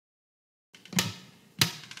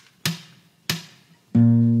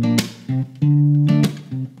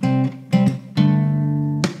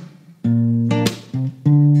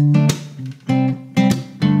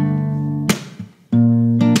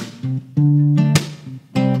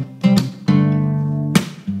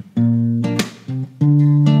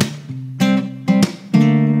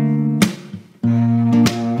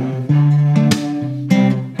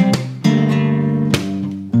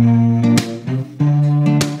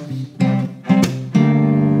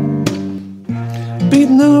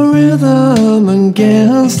rhythm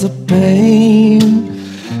against the pain.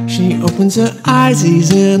 She opens her eyes,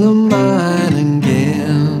 he's in her mind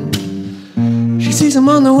again. She sees him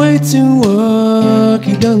on the way to work,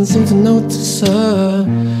 he doesn't seem to notice her.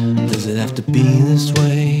 Does it have to be this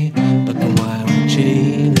way? Black and white with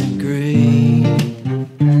shade and gray.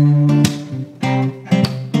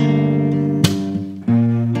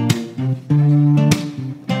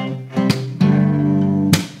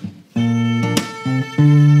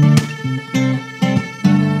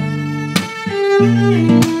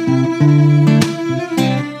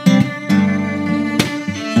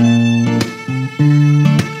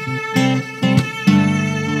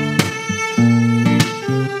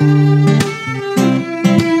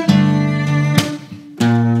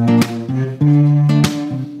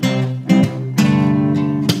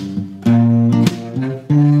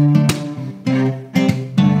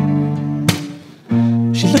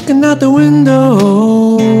 Looking out the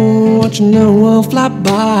window, watching the world fly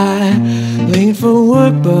by, late for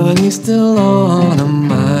work but he's still on her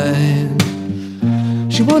mind.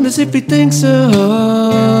 She wonders if he thinks of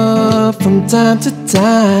her from time to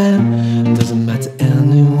time. Doesn't matter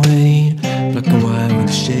anyway, black and white with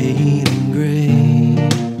a shade and gray.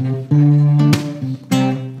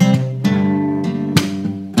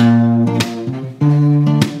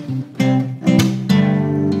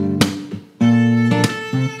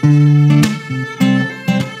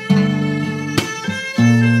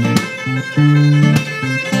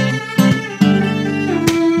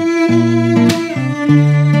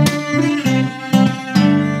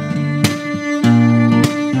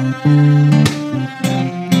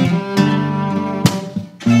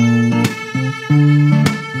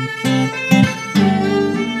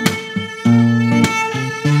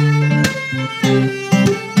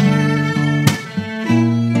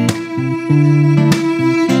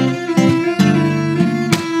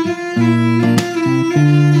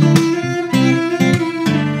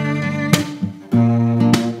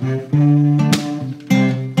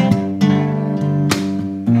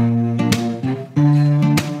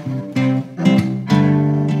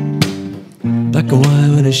 Black and white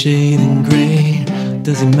with a shade and gray.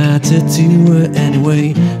 Doesn't matter to her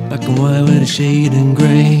anyway. Black and white with a shade and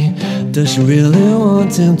gray. Does she really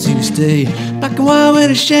want him to stay? Black and white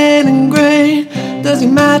with a shade and gray.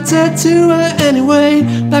 Doesn't matter to her anyway.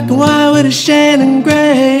 Black and white with a shade and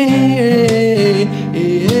gray.